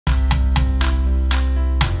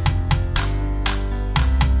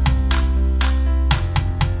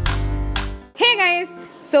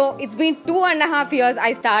So it's been 2.5 years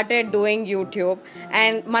I started doing YouTube,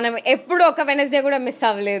 and మనం ఎప్పుడు ఒక వెనస్డే కూడా మిస్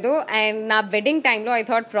అవ్వలేదు. అండ్ నా వెడ్డింగ్ టైంలో ఐ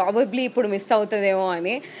థాట్ ప్రాబబ్లీ ఇప్పుడు మిస్ అవుతుందేమో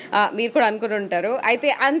అని మీరు కూడా అనుకుని ఉంటారు. అయితే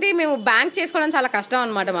అంటే మేము బ్యాంక్ చేసుకోవడం చాలా కష్టం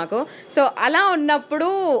అనమాట మాకు. సో అలా ఉన్నప్పుడు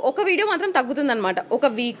ఒక వీడియో మాత్రం తగ్గుతుంది అనమాట, ఒక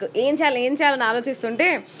వీక్ ఏం చేయాలని ఆలోచిస్తుంటే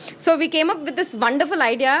so we came up with this wonderful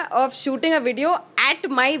idea of shooting a video at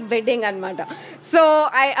my wedding అనమాట. సో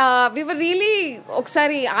వి వర్ రియలీ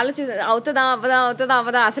ఒకసారి అవుతుందా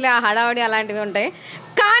అవ్వదా అసలే ఆ హడావడి అలాంటివి ఉంటాయి,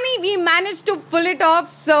 కానీ we manage to pull it of.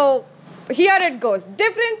 So here it goes.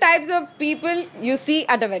 Different types of people you see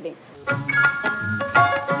at a wedding.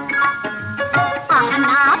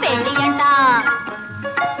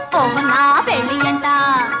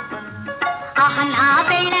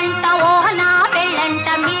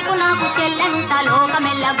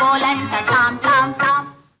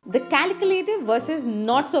 The calculative versus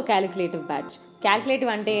not so calculative batch. Calculative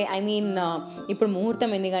అంటే I mean ఇప్పుడు ముహూర్తం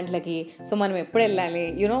ఎన్ని గంటలకి, సో మనం ఎప్పుడు వెళ్ళాలి,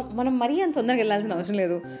 యూనో మనం మరీ అంత తొందరగా వెళ్ళాల్సిన అవసరం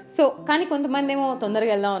లేదు. సో కానీ కొంతమంది ఏమో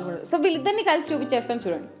తొందరగా వెళ్దాం అనుకుంటారు. సో వీళ్ళిద్దరిని కలిపి చూపించేస్తాం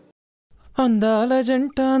చూడండి. అందాల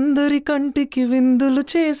జంట అందరి కంటికి విందులు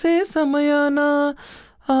చేసే సమయాన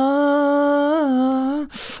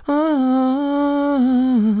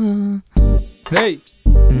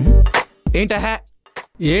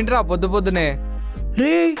ఏంట్రా పొద్దునే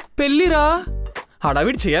రే పెళ్ళిరా,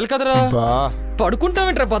 హడావిడి చేయాలి కదరా.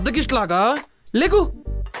 పడుకుంటావేంట్రా బద్దకిష్లాగా? లేకు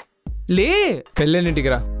లే. పెళ్ళెన్నింటికి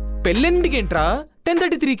రా. పెళ్ళెన్నింటికి ఏంట్రా?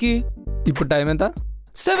 10:33కి. ఇప్పుడు టైం ఎంత?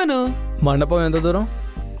 7. మండపం ఎంత దూరం?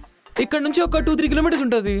 ఇక్కడ నుంచి ఒక 2-3 kilometers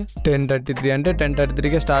ఉంటుంది. 10:33 అంటే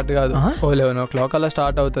 10:33కే స్టార్ట్ కాదు, 11 o'clock అలా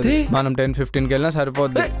స్టార్ట్ అవుతుంది. మనం 10:15కి వెళ్ళినా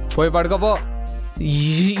సరిపోద్ది. పోయి పడుకోపో.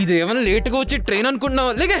 ఇది ఏమైనా లేట్గా వచ్చి ట్రైన్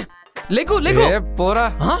అనుకుంటున్నావు? లేకు పోరా.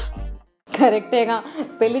 కరెక్టేగా,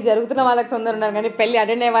 పెళ్లి జరుగుతున్న వాళ్ళకి తొందర ఉన్నారు కానీ పెళ్లి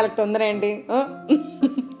అటెండ్ అయ్యే వాళ్ళకి తొందర ఏంటి?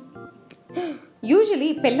 యూజువలీ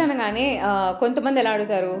పెళ్ళి అనగానే కొంతమంది ఎలా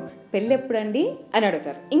అడుగుతారు, పెళ్ళి ఎప్పుడండి అని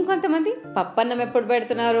అడుగుతారు. ఇంకొంతమంది పప్పన్నం ఎప్పుడు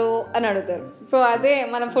పెడుతున్నారు అని అడుగుతారు. సో అదే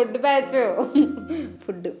మన ఫుడ్ బ్యాచ్.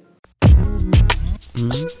 ఫుడ్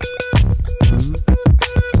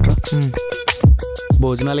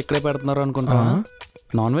భోజనాలు ఇక్కడే పెడుతున్నారు అనుకుంటా.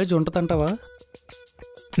 Non veg ఉంటుందంటావా?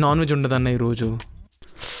 నాన్ వెజ్ ఉండదన్న ఈరోజు.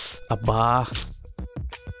 అబ్బా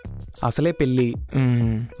అసలే పెళ్ళి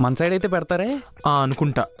మన సైడ్ అయితే పెడతారే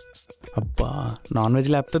అనుకుంటా. అబ్బా నాన్ వెజ్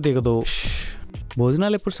లేకపోతే దిగదు.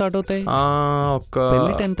 భోజనాలు ఎప్పుడు స్టార్ట్ అవుతాయి?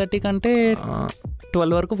 10:30 కంటే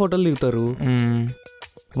 12 వరకు ఫోటోలు దిగుతారు.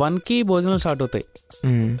 1కి భోజనాలు స్టార్ట్ అవుతాయి.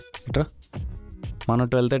 ఇట్రా, మనం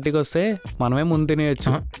 12:30కి వస్తే మనమే ముందు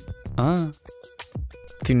తినేయచ్చు.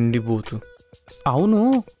 తిండి బూతు. అవును,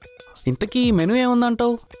 ఇంతకీ మెనూ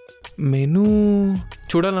ఏముందంటావు? మెనూ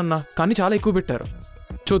చూడాలన్నా, కానీ చాలా ఎక్కువ పెట్టారు.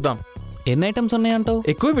 చూద్దాం. ఎన్ని ఐటమ్స్ ఉన్నాయంటావు?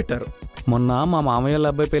 ఎక్కువ పెట్టారు. మొన్న మా మామయ్య వాళ్ళ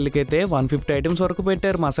అబ్బాయి పెళ్ళికైతే 150 items వరకు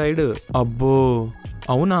పెట్టారు మా సైడ్. అబ్బో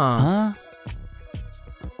అవునా?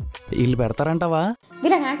 వీళ్ళు పెడతారంటావా?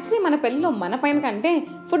 వీళ్ళకి యాక్చువల్లీ మన పెళ్ళిలో మన పైన కంటే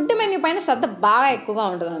ఫుడ్ మెన్యూ పైన శ్రద్ధ బాగా ఎక్కువగా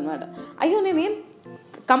ఉంటుంది అనమాట. అయ్యో నేనేం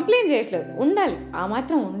కంప్లైంట్ చేయట్లేదు, ఉండాలి, ఆ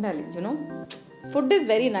మాత్రం ఉండాలి. You know food is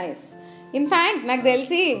very nice. In fact నాకు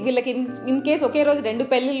తెలిసి వీళ్ళకి ఇన్ కేస్ ఒకే రోజు 2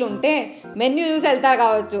 పెళ్ళిళ్ళు ఉంటే మెన్యూ చూసి వెళ్తారు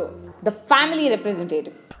కావచ్చు. The family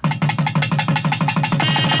representative.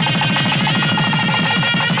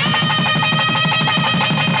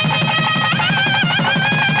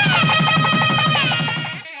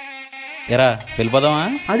 ఎరా వెళ్ళిపోదామా?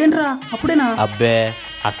 అదేంట్రా అప్పుడేనా? అబ్బే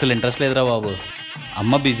అస్సలు ఇంట్రెస్ట్ లేదురా బాబు.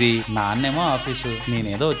 అమ్మ బిజీ, నాన్నేమో ఆఫీసు,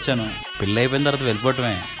 నేనేదో వచ్చాను. పెళ్ళి అయిపోయిన తర్వాత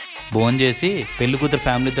వెళ్ళిపోవటమే. ఫోన్ చేసి పెళ్లి కూతురు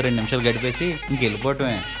ఫ్యామిలీతో 2 నిమిషాలు గడిపేసి ఇంక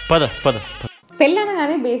వెళ్ళిపోవటమే. పద. పెళ్ళి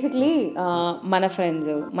అనగానే బేసిక్లీ మన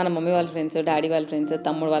ఫ్రెండ్స్, మన మమ్మీ వాళ్ళ ఫ్రెండ్స్, డాడీ వాళ్ళ ఫ్రెండ్స్,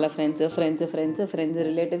 తమ్ముడు వాళ్ళ friends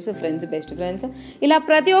relatives, friends best friends, ఇలా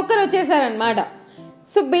ప్రతి ఒక్కరు వచ్చేసారనమాట.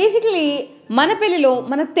 సో బేసిక్లీ మన పెళ్ళిలో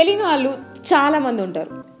మనకు తెలియని వాళ్ళు చాలా మంది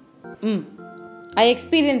ఉంటారు. I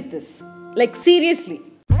experience this, like seriously.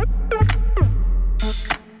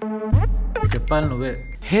 చెప్పాలి నువ్వే.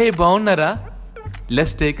 హే బాగున్నారా?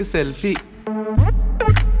 Let's take a selfie.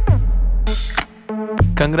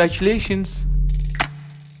 Congratulations.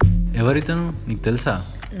 ఎవరితను నీకు తెలుసా?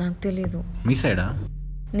 నాకు తెలీదు. మీ సైడా?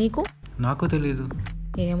 నీకు? నాకు తెలీదు.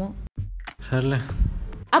 ఏమో. సర్లే.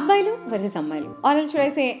 అబ్బాయిలు వర్సెస్ అమ్మాయిలు, or else should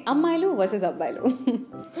I say అమ్మాయిలు వర్సెస్ అబ్బాయిలు.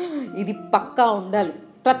 ఇది పక్కా ఉండాలి.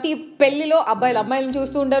 ప్రతి పెళ్లిలో అమ్మాయిలను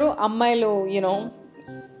చూస్తూ ఉంటారు, అమ్మాయిలు యూనో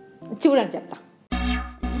చూడండి చెప్తా.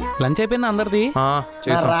 లంచ్ అయిపోయింది అందరిది?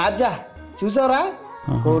 రాజా చూసావరా?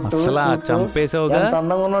 అసలు చంపేసావుగా.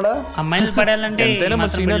 అమ్మాయిలు పడాలంటే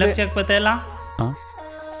చెప్పకపోతే ఎలా?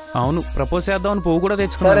 అవును, ప్రపోజ్ చేద్దామని పువ్వు కూడా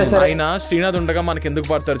తెచ్చుకున్నాను. అయినా శ్రీనాథ్ ఉండగా మనకి ఎందుకు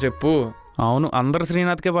పడతారు చెప్పు. అవును, అందరు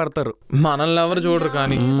శ్రీనాథ్కే పడతారు, మనల్ని ఎవరు చూడరు.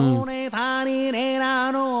 కానీ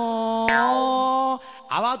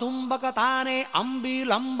అవతుంబక తానే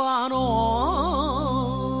అంబిలంబానో.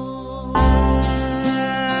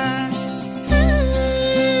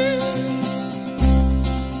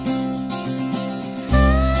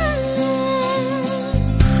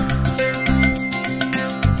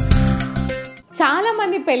 చాలా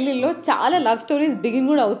మంది పెళ్ళిళ్ళు చాలా లవ్ స్టోరీస్ బిగిన్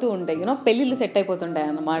కూడా అవుతూ ఉంటాయి, యూనో పెళ్ళిళ్ళు సెట్ అయిపోతుంటాయి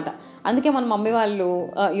అన్నమాట. అందుకే మన మమ్మీ వాళ్ళు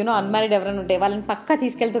యూనో అన్మ్యారీడ్ ఎవరైనా ఉంటే వాళ్ళని పక్కా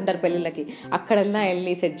తీసుకెళ్తుంటారు పెళ్ళిళ్ళకి, అక్కడెల్లా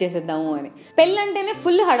వెళ్ళి సెట్ చేసేద్దాము అని. పెళ్ళి అంటేనే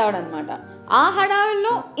ఫుల్ హడావుడు అనమాట. ఆ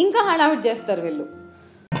హడావుడిలో ఇంకా హడావుడి చేస్తారు వీళ్ళు.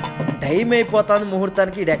 టైం అయిపోతుంది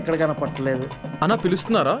ముహూర్తానికి, ఇది ఎక్కడ కనపట్టలేదు. అన్న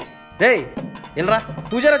పిలుస్తున్నారా? రే వెళ్ళరా,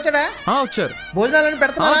 పూజారి వచ్చాడా? వచ్చారు. భోజనాలని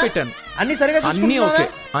పెడుతున్నారా? పెట్టాను. అన్ని సరిగా చూసుకుంటున్నారా?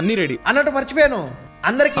 అన్ని రెడీ. అన్నట్టు మర్చిపోయాను,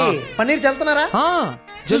 అందరికి పన్నీర్ చల్లుతున్నారా?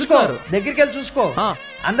 చూసుకో, దగ్గరికి వెళ్ళి చూసుకో.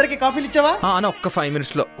 అందరికి కాఫీలు ఇచ్చావా? ఒక్క 5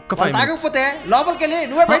 minutes లో. తాగకపోతే లోపలికి వెళ్ళి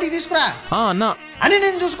నువ్వే బయటికి తీసుకురా అన్న. అని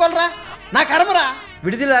నేను చూసుకోవాలరా, నా కర్మరా.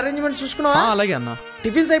 విడిదిల అరేంజ్మెంట్ చూసుకున్నావా? అలాగే అన్న.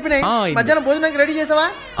 టిఫిన్స్ అయిపోయినాయి, మధ్యాహ్నం భోజనానికి రెడీ చేసావా?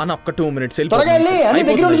 అన్న ఒక్క 2 minutes త్వరగా వెళ్ళి అన్ని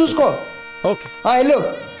దగ్గర చూసుకో. ఓకే వెళ్ళు.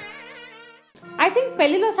 ఐ థింక్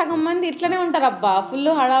పెళ్లిలో సగం మంది ఇట్లనే ఉంటారు అబ్బా, ఫుల్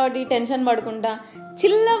హడావడి, టెన్షన్ పడుకుంటా.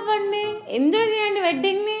 చిల్ అవ్వండి, ఎంజాయ్ చేయండి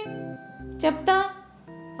వెడ్డింగ్ని. చెప్తా,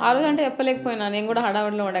 ఆ రోజు అంటే చెప్పలేకపోయినా, నేను కూడా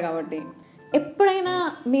హడావడిలో ఉండే కాబట్టి. ఎప్పుడైనా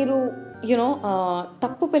మీరు యూనో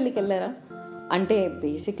తప్పు పెళ్ళికి వెళ్ళారా? అంటే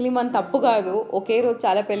బేసిక్లీ మన తప్పు కాదు, ఒకే రోజు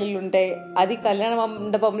చాలా పెళ్ళిళ్ళు ఉంటాయి, అది కళ్యాణ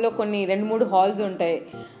మండపంలో కొన్ని 2-3 హాల్స్ ఉంటాయి.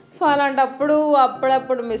 సో అలాంటప్పుడు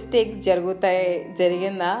అప్పుడప్పుడు మిస్టేక్స్ జరుగుతాయి.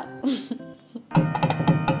 జరిగిందా?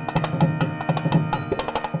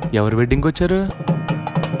 ఎవరు వెడ్డింగ్ వచ్చారు?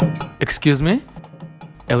 ఎక్స్క్యూజ్ మీ,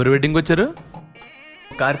 ఎవరు వెడ్డింగ్ వచ్చారు?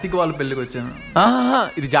 కార్తీక్ వాళ్ళ పెళ్ళికి వచ్చాను.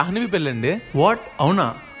 ఇది జాహ్నవి పెళ్ళండి. వాట్? అవునా?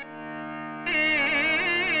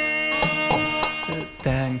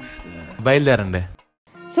 థ్యాంక్స్. బయలుదేరండి.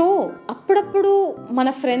 సో అప్పుడప్పుడు మన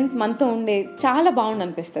ఫ్రెండ్స్ మనతో ఉండే చాలా బాగుండి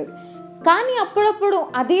అనిపిస్తుంది, కానీ అప్పుడప్పుడు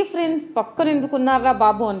అదే ఫ్రెండ్స్ పక్కన ఎందుకున్నారా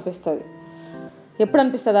బాబు అనిపిస్తుంది. ఎప్పుడు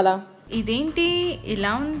అనిపిస్తుంది అలా? ఇదేంటి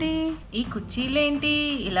ఇలా ఉంది, ఈ కుర్చీలేంటి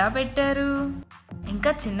ఇలా పెట్టారు,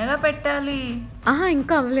 ఇంకా చిన్నగా పెట్టాలి.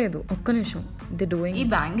 ఇంకా అవ్వలేదు, ఒక్క నిమిషం. ఈ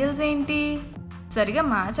బ్యాంగిల్స్ ఏంటి సరిగా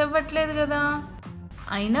మ్యాచ్ అవ్వట్లేదు కదా,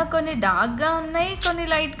 అయినా కొన్ని డార్క్ గా ఉన్నాయి, కొన్ని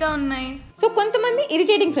లైట్ గా ఉన్నాయి. సో కొంతమంది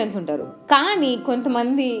ఇరిటేటింగ్ ఫ్రెండ్స్ ఉంటారు, కానీ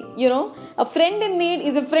కొంతమంది you know a friend in need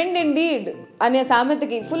is a friend in deed అనే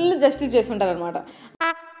సామెతకి ఫుల్ జస్టిస్ చేస్తుంటారు అనమాట.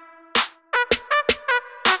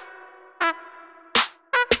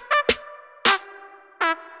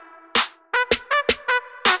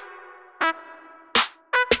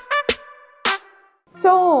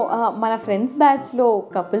 సో మన ఫ్రెండ్స్ బ్యాచ్లో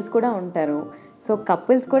కపుల్స్ కూడా ఉంటారు. సో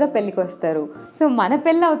కపుల్స్ కూడా పెళ్ళికి వస్తారు. సో మన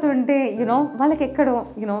పెళ్ళి అవుతుంటే యూనో వాళ్ళకి ఎక్కడో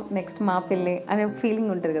యూనో నెక్స్ట్ మా పెళ్ళి అనే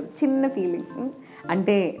ఫీలింగ్ ఉంటుంది కదా, చిన్న ఫీలింగ్.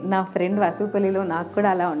 అంటే నా ఫ్రెండ్ వసు పెళ్ళిలో నాకు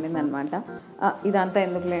కూడా అలా ఉండింది అనమాట. ఇదంతా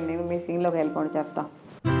ఎందుకులేండి, మీ సీన్లోకి వెళ్ళిపోండి చెప్తా.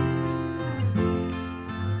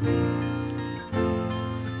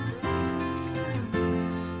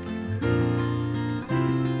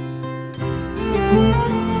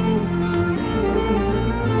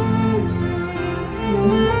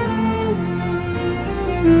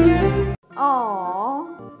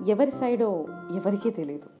 ఎవరి సైడో ఎవరికీ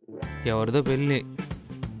తెలియదు. ఎవరిదో పెళ్ళి.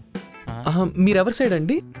 మీరెవరి సైడ్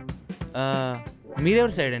అండి?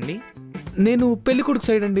 మీరెవరి సైడ్ అండి? నేను పెళ్లి కొడుకు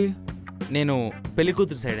సైడ్ అండి. నేను పెళ్లి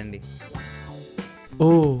కూతురు సైడ్ అండి. ఓ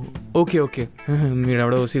ఓకే ఓకే,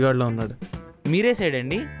 మీరెవడో ఓసిగాడ్లో ఉన్నాడు. మీరే సైడ్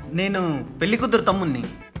అండి? నేను పెళ్లి కూతురు తమ్ముడిని.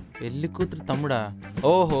 పెళ్లి కూతురు తమ్ముడా?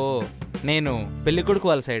 ఓహో, నేను పెళ్లి కొడుకు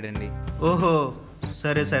వాళ్ళ సైడ్ అండి. ఓహో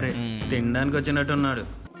సరే సరే, తినడానికి వచ్చినట్టు ఉన్నాడు.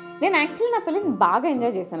 నేను యాక్చువల్లీ నా పెళ్ళిని బాగా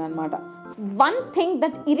ఎంజాయ్ చేశాను అనమాట. One thing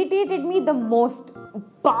that irritated me the most,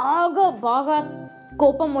 బాగా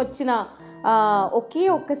కోపం వచ్చిన ఒకే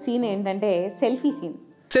ఒక్క సీన్ ఏంటంటే సెల్ఫీ సీన్.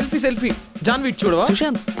 సెల్ఫీ జాన్వి చూడవా?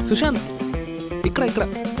 సుశాంత్ ఇక్కడ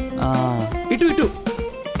ఇటు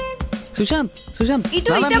సుశాంత్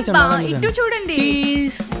ఇటు చూడండి.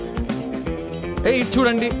 ఇటు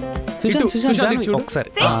చూడండి సుశాంత్ చూడు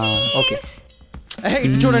ఒకసారి. ఓకే,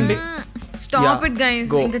 ఇటు చూడండి. స్టాప్ ఇట్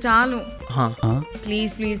గైస్, ఇంకా చాలు.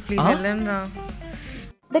 ప్లీజ్ వెళ్ళండి రా.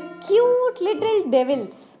 The cute little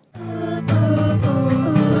devils.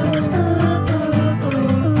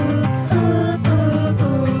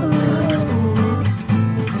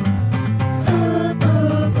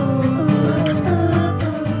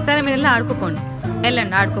 సరే మీరు వెళ్ళి ఆడుకోపోండి,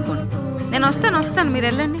 నేను వస్తాను, మీరు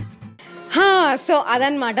వెళ్ళండి. సో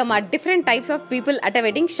అదనమాట మా different types of people at a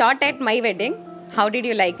wedding. Short at my wedding. How did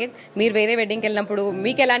you like it? మీరు వేరే వెడ్డింగ్కి వెళ్ళినప్పుడు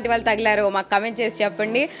మీకు ఎలాంటి వాళ్ళు తగిలారో మాకు కమెంట్ చేసి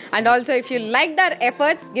చెప్పండి. And also if you like there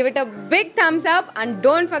efforts give it a big Thums up and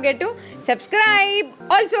don't forget to subscribe.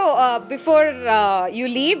 Also before you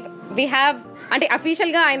leave we have అంటే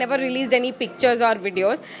అఫీషియల్గా I never released any pictures are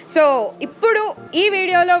videos. So ఇప్పుడు ఈ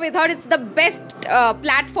వీడియోలో we thought it's the best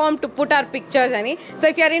platform to put our pictures అని. So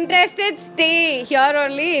if you are interested stay here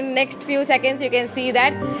only. In next few seconds you can see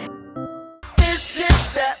that.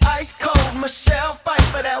 Ice cold Michelle fight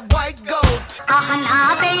for that white gold. Ahana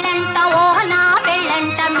bellanta ohana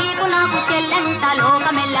bellanta meeku naaku chellanta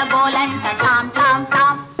lokamella golanta tam tam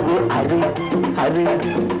tam. Are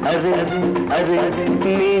are are are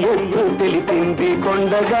nee yellu telipindi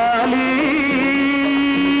kondagali.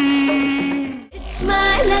 It's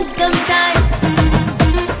my lagam time.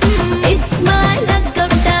 It's my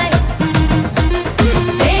lagam time.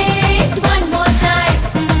 Say it one more time.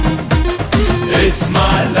 It's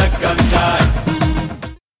my lagam time.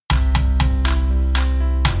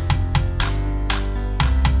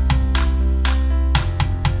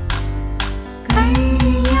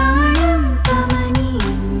 Kalyanam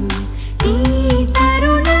kamaniyam ee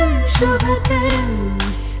tarunam shubhakaram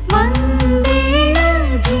vandela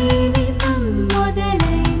jeevitam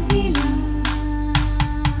modalaindila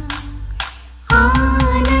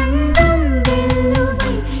aanandam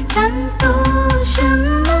velluvai santosham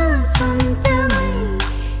santamai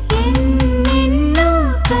ennenno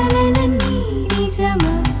kalalanni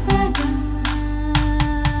nijamavvaga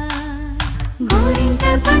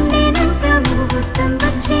gorinta pandenanta muhurtam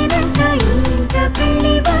vachenanta inta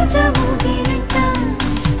pelli baja moginanta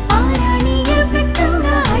paarani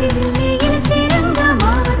irupettunga hariville ilacheranga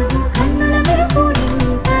maavadumu kannula verupu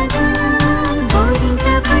nintaga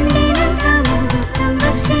gorinta pandenanta muhurtam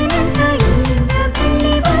vachenanta inta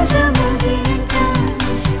pelli baja moginanta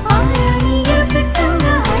paarani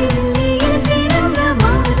irupettunga hariville ilacheranga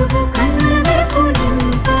maavadumu kannula verupu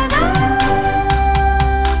nintaga.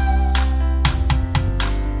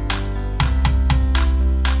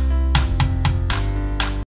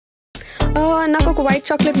 నాకు ఒక white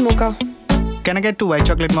chocolate Moka. Can I get 2 white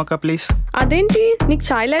chocolate Moka please? అదేంటి నీకు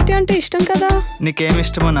చాయ్ latte అంటే ఇష్టం కదా? నీకేం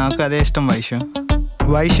ఇష్టమో నాకు అదే ఇష్టం వైషు.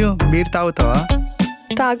 వైషు బీర్ తాగుతావా?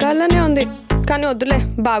 తాగాలనే ఉంది కానీ వద్దులే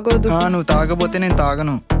బాగోదు. నువ్వు తాగబోతే నేను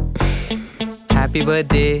తాగను. Happy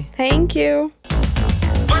birthday. Thank you.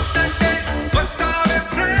 What's